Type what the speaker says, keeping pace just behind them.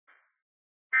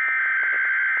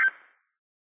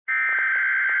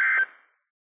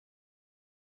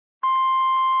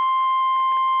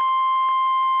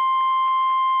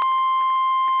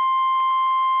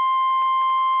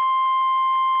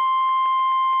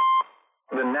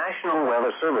The National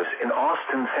Weather Service in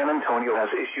Austin, San Antonio has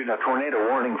issued a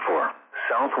tornado warning for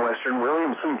southwestern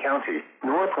Williamson County,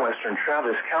 northwestern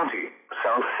Travis County,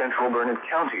 south central Burnett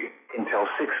County, until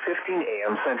 6:15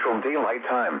 a.m. Central Daylight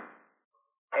Time.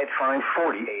 At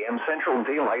 5:40 a.m. Central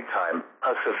Daylight Time,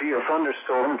 a severe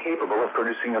thunderstorm capable of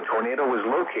producing a tornado was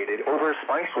located over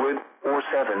Spicewood, or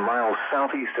 7 miles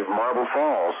southeast of Marble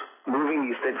Falls, moving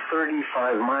east at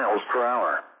 35 miles per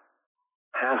hour.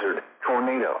 Hazard,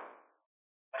 tornado.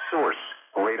 Source,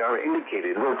 radar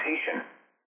indicated rotation.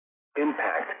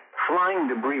 Impact, flying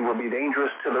debris will be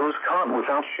dangerous to those caught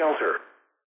without shelter.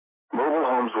 Mobile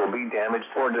homes will be damaged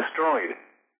or destroyed.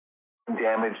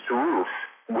 Damage to roofs,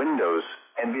 windows,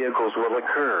 and vehicles will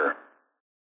occur.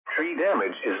 Tree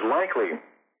damage is likely.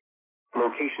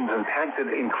 Locations impacted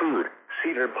include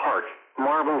Cedar Park,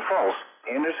 Marble Falls,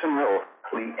 Andersonville,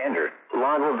 Leander,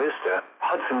 Lago Vista,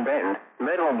 Hudson Bend,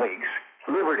 Meadow Lakes,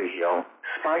 Liberty Hill,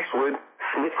 Spicewood,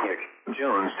 Smithwick,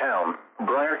 Jonestown,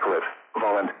 Briarcliff,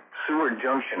 Volland, Seward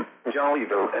Junction,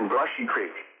 Jollyville, and Brushy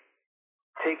Creek.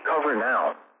 Take cover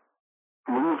now.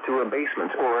 Move to a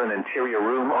basement or an interior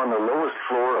room on the lowest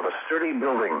floor of a sturdy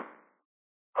building.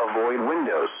 Avoid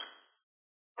windows.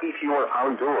 If you are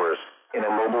outdoors, in a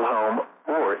mobile home,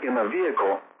 or in a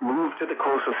vehicle, move to the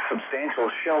closest substantial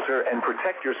shelter and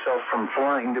protect yourself from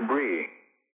flying debris.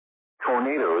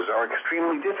 Tornadoes are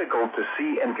extremely difficult to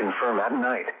see and confirm at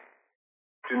night.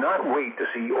 Do not wait to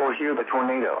see or hear the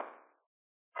tornado.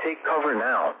 Take cover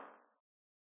now.